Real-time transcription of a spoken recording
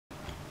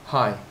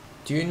Hi,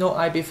 do you know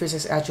IB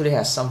Physics actually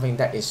has something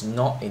that is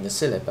not in the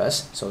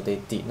syllabus, so they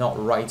did not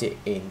write it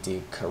in the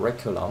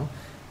curriculum.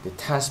 The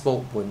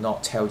textbook would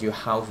not tell you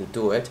how to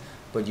do it,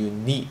 but you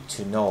need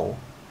to know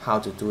how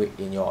to do it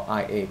in your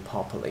IA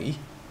properly.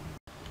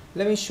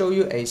 Let me show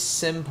you a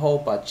simple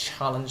but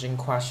challenging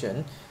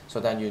question so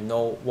that you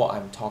know what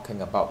I'm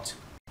talking about.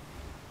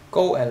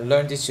 Go and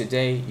learn this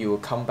today. You will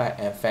come back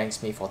and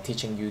thank me for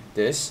teaching you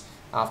this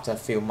after a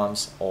few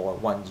months or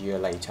 1 year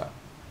later.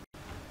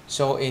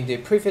 So in the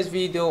previous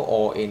video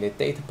or in the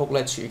data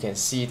booklet, you can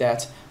see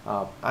that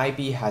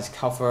IB has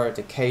covered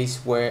the case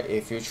where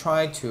if you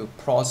try to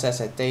process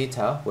a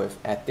data with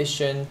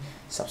addition,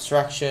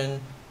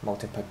 subtraction,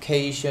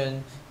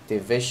 multiplication,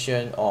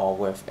 division, or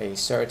with a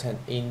certain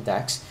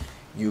index,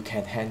 you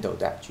can handle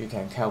that, you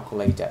can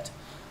calculate that.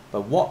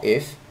 But what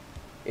if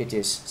it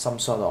is some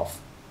sort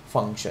of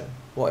function?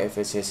 What if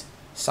it is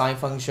sine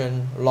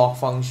function, log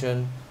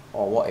function,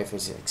 or what if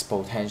it's an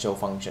exponential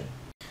function?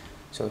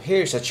 So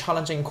here's a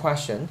challenging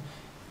question.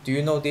 Do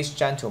you know this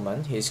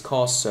gentleman? He's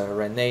called Sir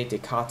René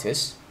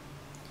Descartes.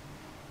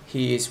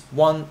 He is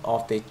one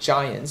of the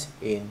giants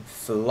in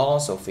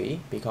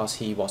philosophy because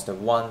he was the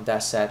one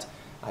that said,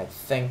 "I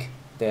think,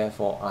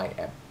 therefore I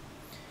am."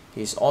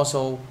 He's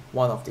also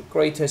one of the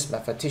greatest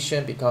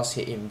mathematicians because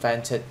he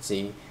invented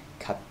the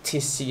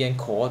Cartesian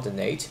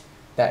coordinate,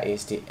 that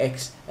is the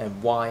x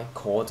and y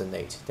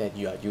coordinate that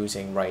you are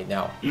using right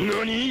now.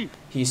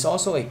 He's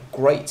also a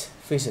great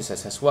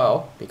physicist as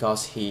well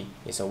because he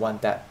is the one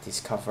that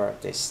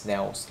discovered the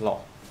Snell's law.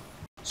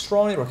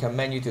 Strongly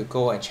recommend you to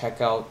go and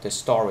check out the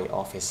story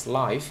of his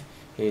life.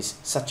 He is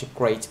such a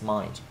great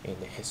mind in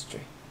the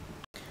history.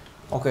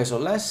 Okay, so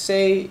let's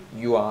say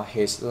you are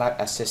his lab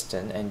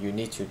assistant and you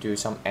need to do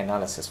some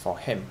analysis for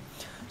him.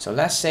 So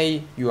let's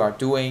say you are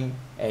doing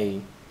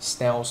a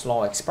Snell's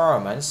law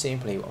experiment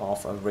simply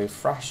of a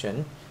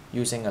refraction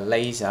using a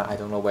laser. I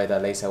don't know whether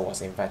laser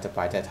was invented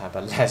by that time,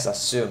 but let's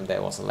assume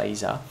there was a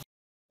laser.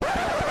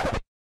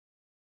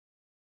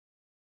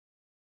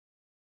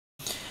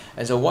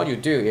 And so what you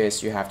do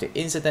is you have the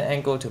incident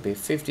angle to be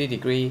 50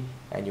 degrees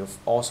and you've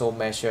also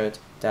measured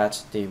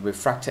that the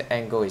refracted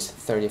angle is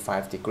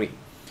 35 degrees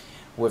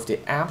with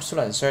the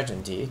absolute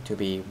uncertainty to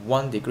be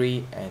 1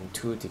 degree and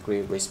 2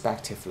 degrees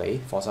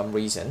respectively for some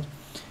reason.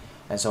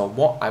 And so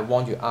what I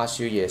want to ask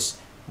you is,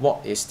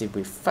 what is the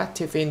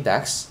refractive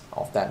index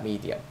of that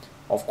medium?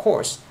 Of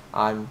course,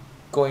 I'm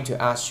going to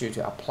ask you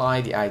to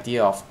apply the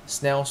idea of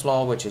Snell's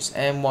law, which is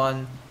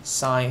n1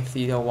 sine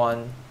theta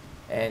 1,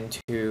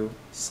 n2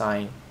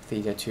 sine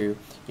theta 2.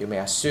 You may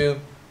assume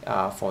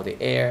for the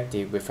air,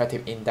 the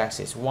refractive index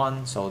is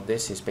 1, so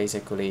this is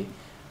basically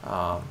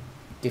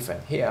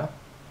different here.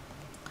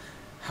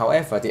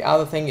 However, the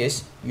other thing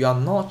is, you are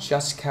not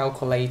just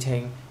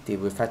calculating the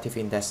refractive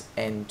index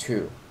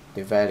n2,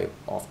 the value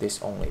of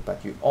this only,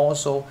 but you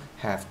also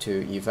have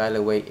to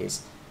evaluate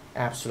its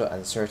absolute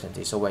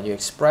uncertainty. So when you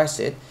express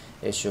it,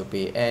 it should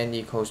be n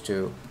equals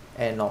to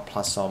n0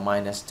 plus or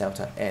minus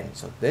delta n.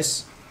 So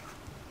this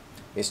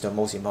is the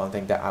most important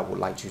thing that I would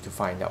like you to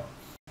find out.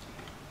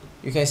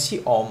 You can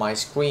see on my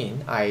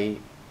screen, I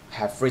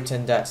have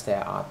written that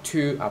there are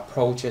 2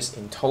 approaches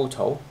in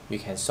total. You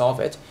can solve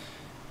it.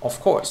 Of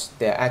course,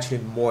 there are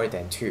actually more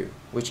than 2,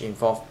 which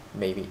involve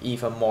maybe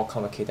even more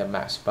complicated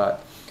maths,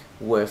 but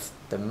with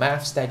the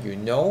maths that you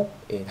know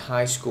in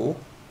high school,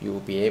 you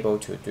will be able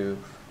to do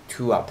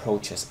 2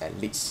 approaches at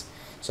least.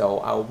 So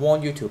I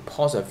want you to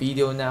pause the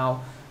video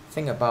now,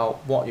 think about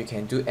what you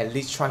can do, at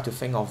least try to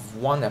think of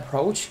 1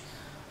 approach,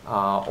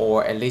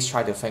 or at least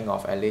try to think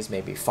of at least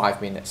maybe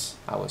 5 minutes,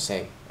 I would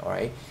say.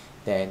 Alright,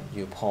 then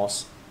you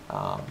pause,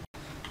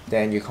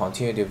 then you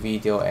continue the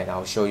video and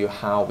I'll show you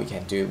how we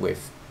can do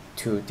with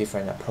 2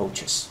 different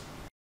approaches.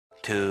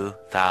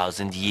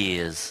 2,000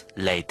 years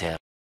later.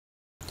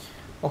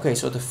 Okay,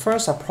 so the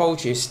first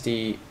approach is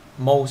the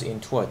most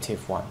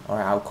intuitive one, or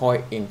I'll call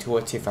it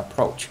intuitive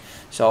approach.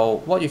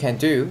 So what you can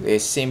do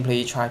is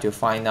simply try to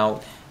find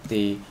out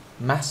the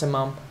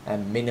maximum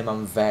and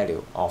minimum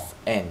value of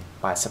n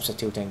by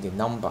substituting the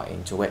number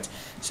into it.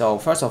 So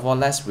first of all,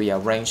 let's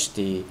rearrange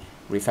the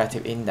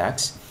refractive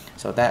index.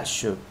 So that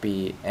should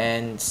be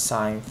n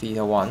sine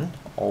theta 1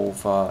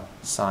 over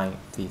sine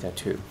theta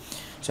 2.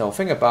 So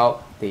think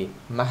about the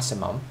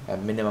maximum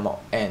and minimum of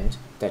n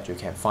that you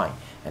can find,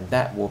 and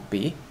that will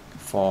be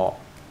for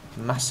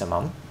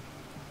maximum.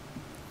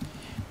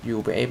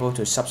 You'll be able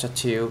to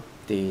substitute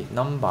the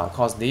number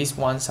because this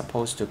one's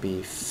supposed to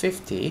be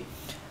 50,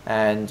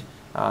 and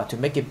to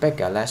make it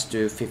bigger, let's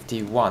do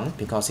 51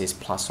 because it's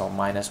plus or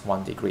minus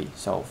 1 degree.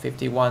 So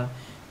 51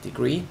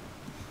 degree,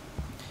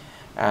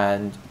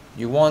 and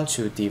you want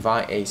to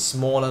divide a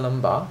smaller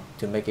number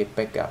to make it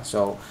bigger.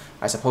 So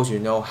I suppose you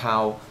know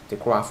how the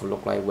graph will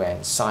look like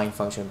when sine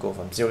function go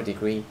from 0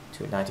 degree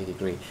to 90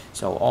 degree.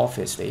 So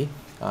obviously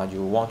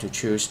you want to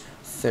choose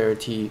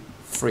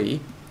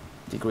 33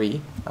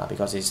 degree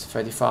because it's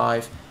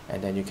 35,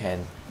 and then you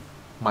can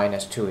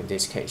minus 2 in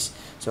this case.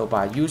 So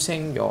by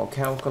using your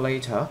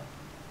calculator,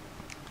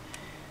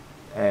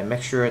 and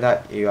make sure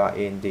that you are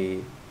in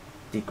the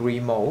degree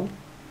mode,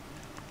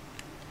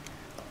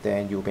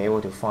 then you'll be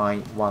able to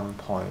find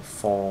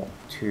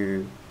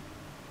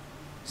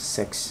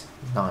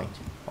 1.4269.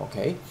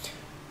 Okay,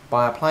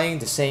 by applying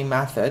the same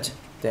method,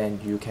 then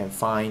you can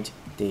find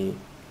the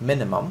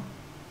minimum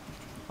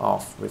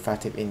of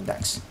refractive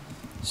index.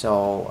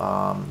 So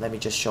let me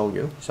just show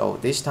you. So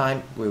this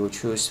time we will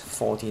choose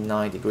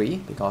 49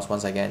 degree because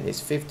once again it's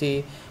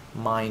 50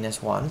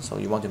 minus 1, so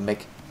you want to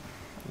make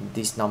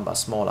this number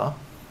smaller,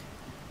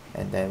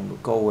 and then we'll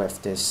go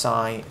with the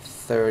sine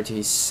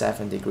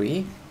 37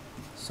 degree.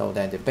 So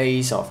then the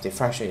base of the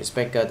fraction is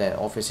bigger, then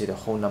obviously the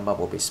whole number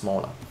will be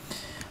smaller.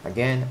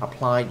 Again,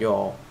 apply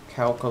your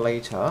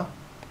calculator,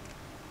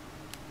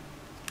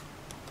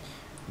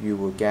 you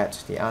will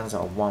get the answer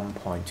of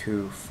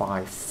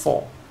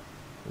 1.254,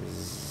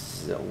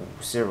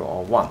 0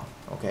 or 1.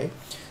 Okay,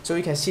 so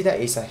you can see that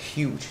it's a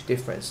huge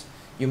difference.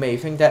 You may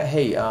think that,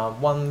 hey,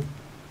 1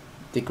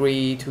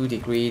 degree, 2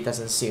 degree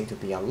doesn't seem to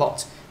be a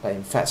lot, but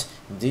in fact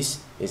this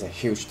is a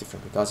huge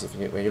difference, because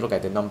when you look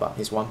at the number,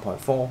 it's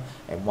 1.4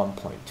 and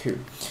 1.2.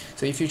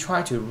 So if you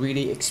try to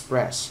really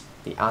express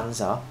the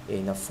answer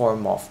in the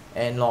form of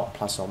n log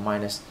plus or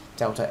minus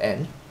delta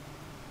n,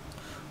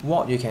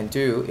 what you can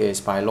do is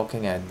by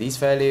looking at this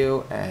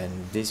value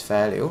and this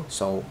value.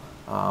 So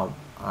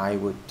I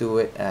would do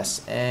it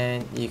as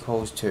n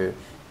equals to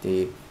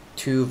the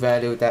two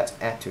values that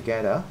add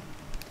together.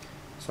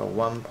 So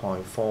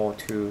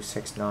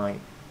 1.4269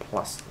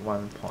 plus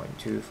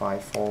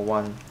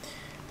 1.2541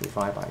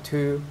 divided by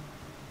 2.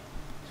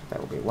 So that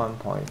will be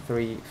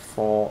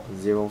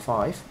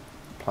 1.3405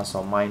 plus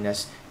or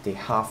minus the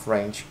half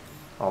range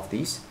of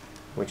these,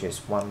 which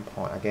is 1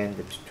 point, again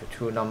the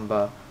two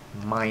number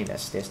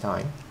minus this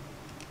time,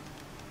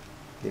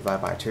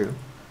 divided by 2,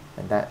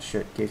 and that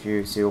should give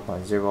you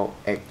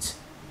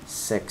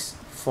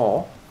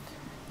 0.0864.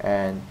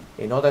 And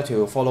in order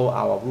to follow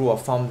our rule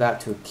of thumb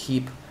that to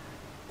keep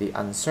the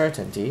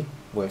uncertainty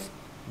with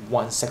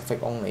one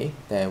sigfig only,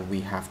 then we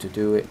have to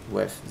do it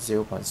with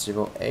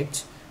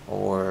 0.08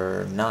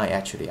 or 9.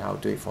 Actually, I'll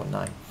do it for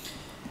 9.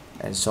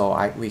 And so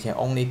we can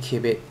only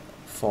keep it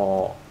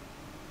for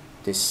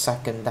the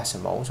second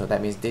decimal, so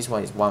that means this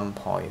one is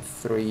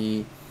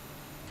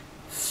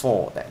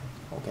 1.34 then.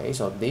 Okay,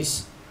 so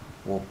this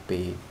will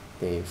be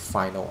the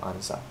final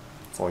answer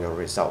for your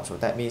result. So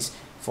that means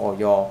for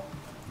your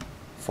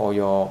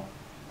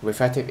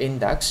refractive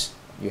index,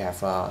 you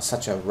have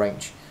such a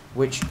range,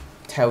 which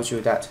tells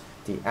you that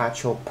the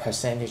actual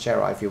percentage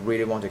error, if you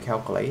really want to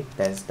calculate,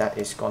 then that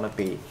is going to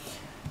be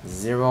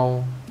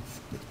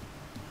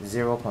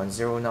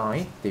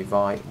 0.09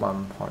 divide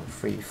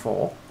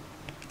 1.34.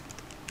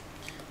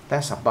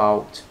 That's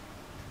about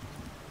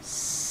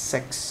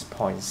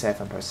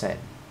 6.7%.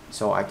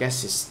 So I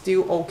guess it's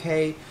still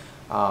okay,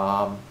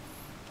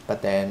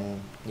 but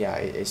then yeah,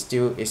 it's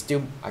still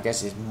I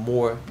guess it's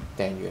more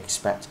than you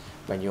expect.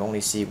 When you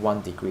only see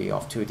 1 degree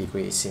of 2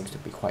 degrees, it seems to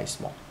be quite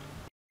small.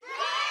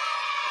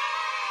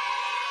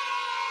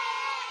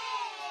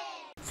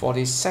 For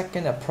the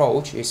second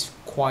approach, it's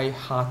quite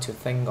hard to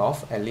think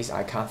of. At least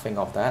I can't think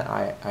of that.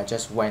 I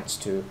just went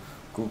to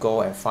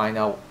Google and find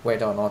out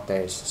whether or not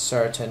there is a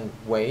certain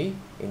way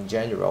in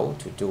general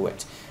to do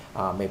it,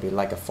 maybe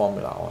like a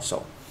formula or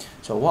so.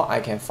 So what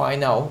I can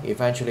find out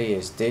eventually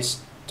is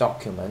this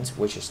document,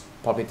 which is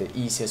probably the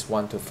easiest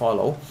one to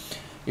follow.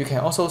 You can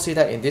also see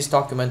that in this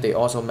document they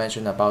also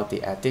mention about the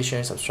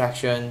addition,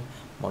 subtraction,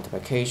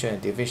 multiplication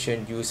and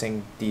division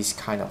using these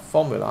kind of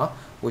formula,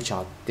 which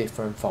are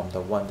different from the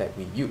one that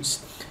we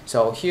use.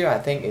 So here I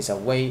think is a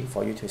way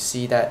for you to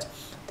see that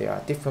there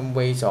are different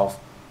ways of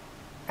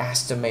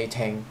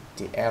estimating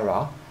the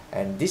error,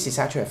 and this is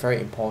actually a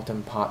very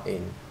important part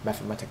in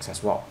mathematics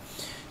as well.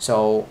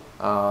 So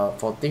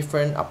for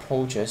different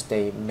approaches,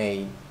 they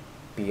may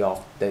be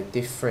of the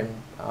different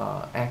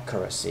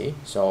accuracy.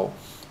 So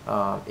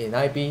in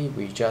IB,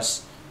 we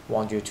just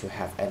want you to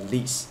have at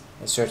least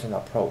a certain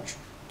approach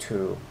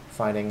to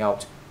finding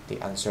out the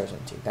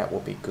uncertainty. That will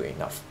be good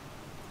enough.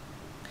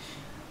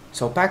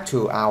 So back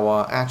to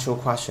our actual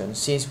question,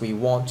 since we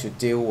want to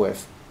deal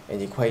with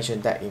an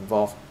equation that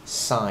involves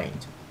sine,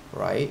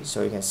 right?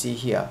 So you can see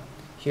here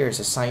is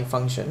a sine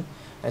function,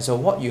 and so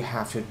what you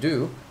have to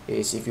do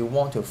is, if you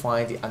want to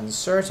find the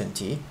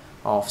uncertainty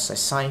of a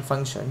sine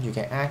function,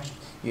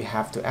 you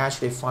have to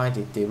actually find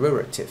the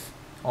derivative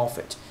of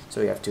it.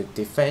 So you have to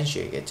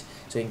differentiate it.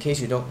 So in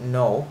case you don't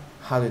know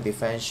how to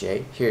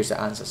differentiate, here's the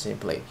answer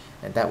simply,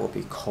 and that will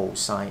be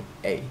cosine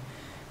A.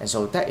 And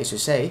so that is to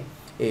say,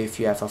 if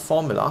you have a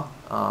formula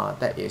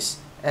that is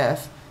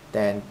f,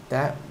 then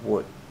that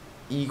would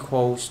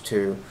equals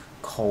to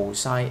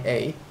cosine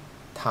A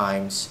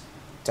times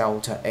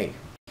delta A.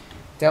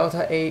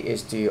 Delta A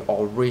is the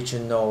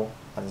original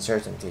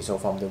uncertainty, so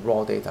from the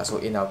raw data. So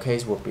in our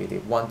case would be the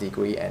 1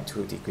 degree and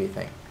 2 degree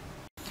thing.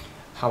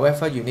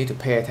 However, you need to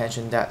pay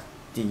attention that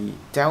the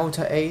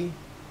delta A,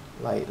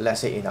 like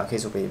let's say in our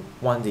case would be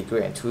 1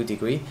 degree and 2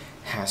 degree,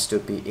 has to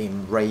be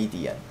in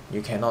radian.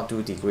 You cannot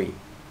do degree.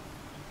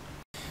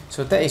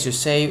 So that is to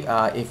say,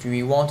 if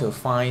we want to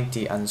find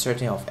the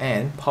uncertainty of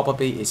n,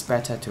 probably it's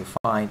better to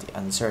find the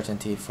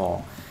uncertainty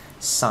for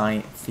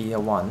sine theta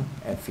 1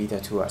 and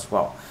theta 2 as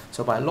well.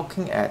 So by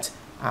looking at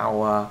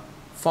our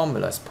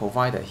formulas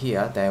provided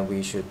here, then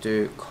we should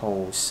do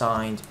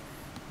cosine.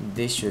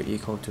 This should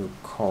equal to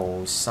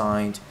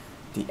cosine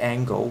the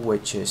angle,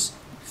 which is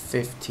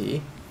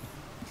 50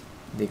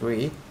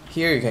 degree.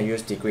 Here you can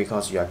use degree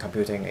because you are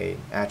computing an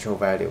actual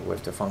value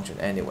with the function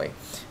anyway.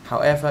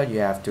 However, you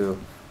have to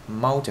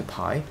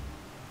multiply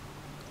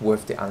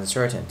with the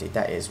uncertainty,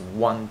 that is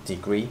 1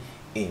 degree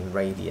in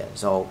radian.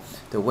 So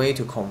the way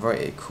to convert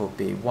it could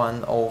be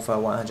 1 over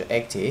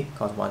 180,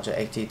 because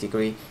 180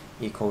 degree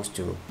equals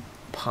to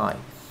pi.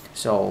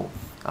 So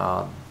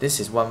this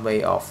is one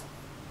way of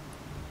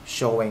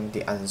showing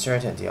the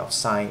uncertainty of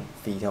sine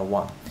theta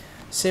 1.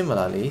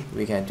 Similarly,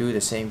 we can do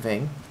the same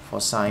thing for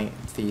sine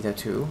theta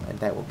 2, and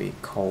that will be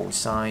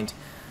cosine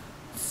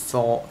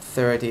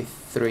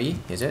 33,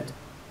 is it?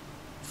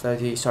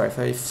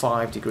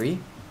 35 degree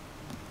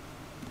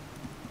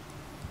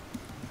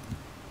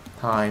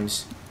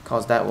times,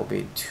 because that will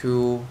be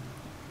 2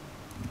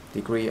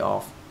 degree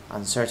of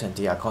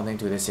uncertainty according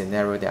to the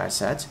scenario that I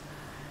set.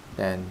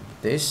 Then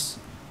this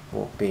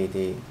will be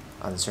the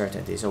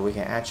uncertainty. So we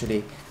can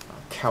actually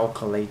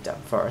calculate them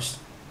first.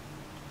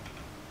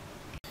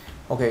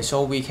 Okay,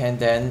 so we can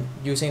then,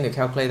 using the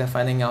calculator,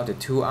 finding out the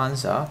two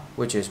answer,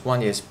 which is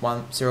one is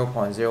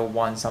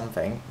 0.01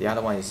 something, the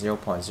other one is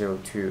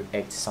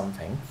 0.028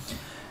 something.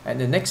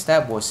 And the next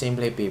step will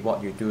simply be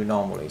what you do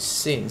normally,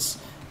 since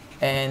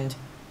n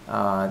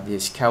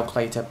is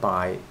calculated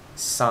by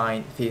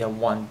sine theta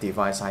 1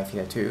 divided sine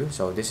theta 2.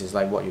 So this is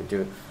like what you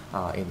do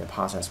in the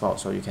past as well.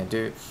 So you can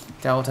do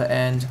delta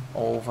n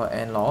over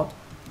n log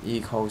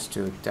equals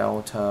to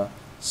delta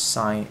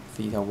sine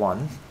theta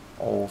 1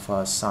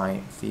 over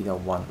sine theta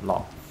 1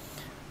 log,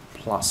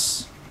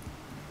 plus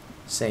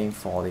same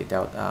for the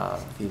delta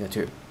theta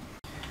 2.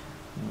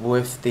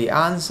 With the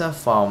answer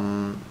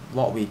from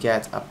what we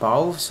get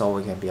above, so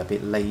we can be a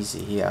bit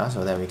lazy here,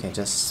 so that we can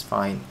just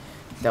find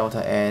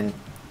delta n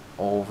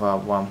over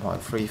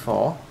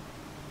 1.34,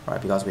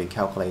 right, because we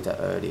calculated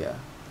earlier.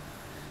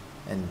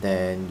 And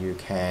then you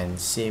can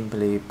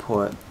simply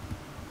put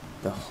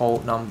the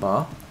whole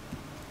number,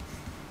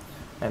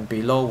 and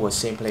below will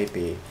simply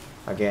be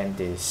again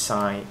the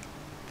sine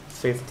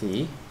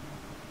 50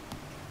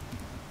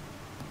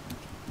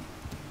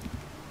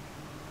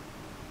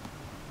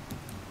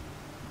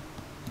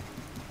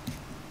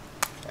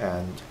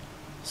 and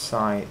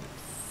sine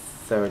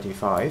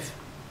 35.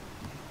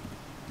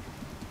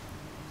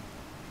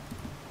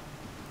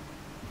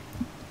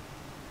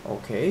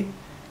 Okay,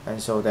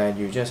 and so then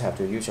you just have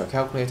to use your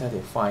calculator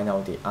to find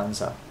out the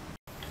answer.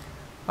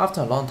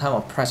 After a long time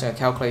of pressing a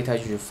calculator,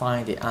 you should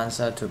find the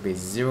answer to be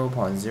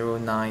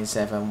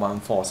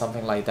 0.09714,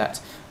 something like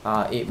that.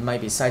 It might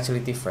be slightly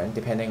different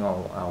depending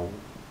on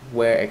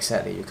where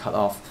exactly you cut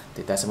off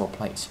the decimal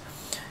place.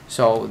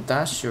 So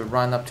that should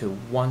run up to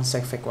 1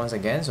 sig fig once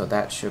again, so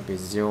that should be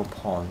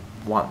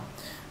 0.1.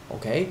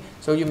 Okay,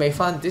 so you may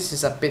find this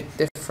is a bit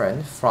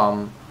different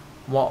from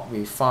what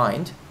we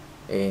find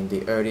in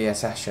the earlier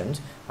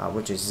sessions,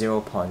 which is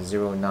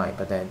 0.09,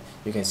 but then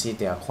you can see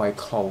they are quite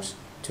close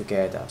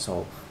together.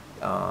 So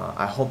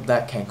I hope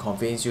that can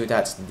convince you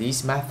that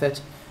this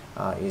method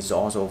is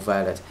also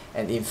valid,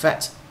 and in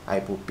fact I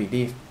would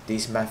believe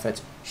this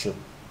method should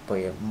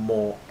be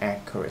more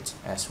accurate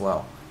as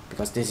well,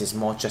 because this is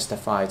more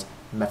justified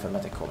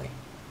mathematically.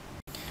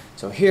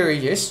 So here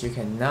it is. You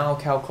can now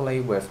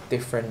calculate with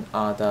different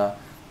other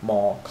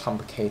more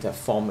complicated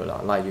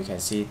formula, like you can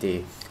see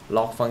the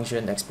log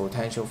function,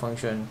 exponential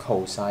function,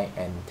 cosine,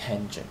 and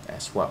tangent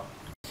as well.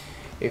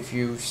 If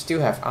you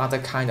still have other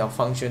kind of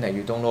function and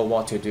you don't know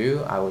what to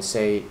do, I would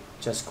say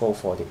just go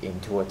for the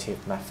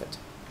intuitive method.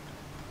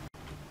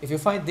 If you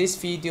find this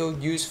video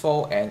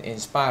useful and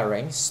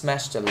inspiring,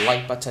 smash the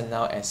like button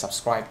now and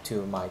subscribe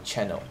to my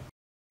channel.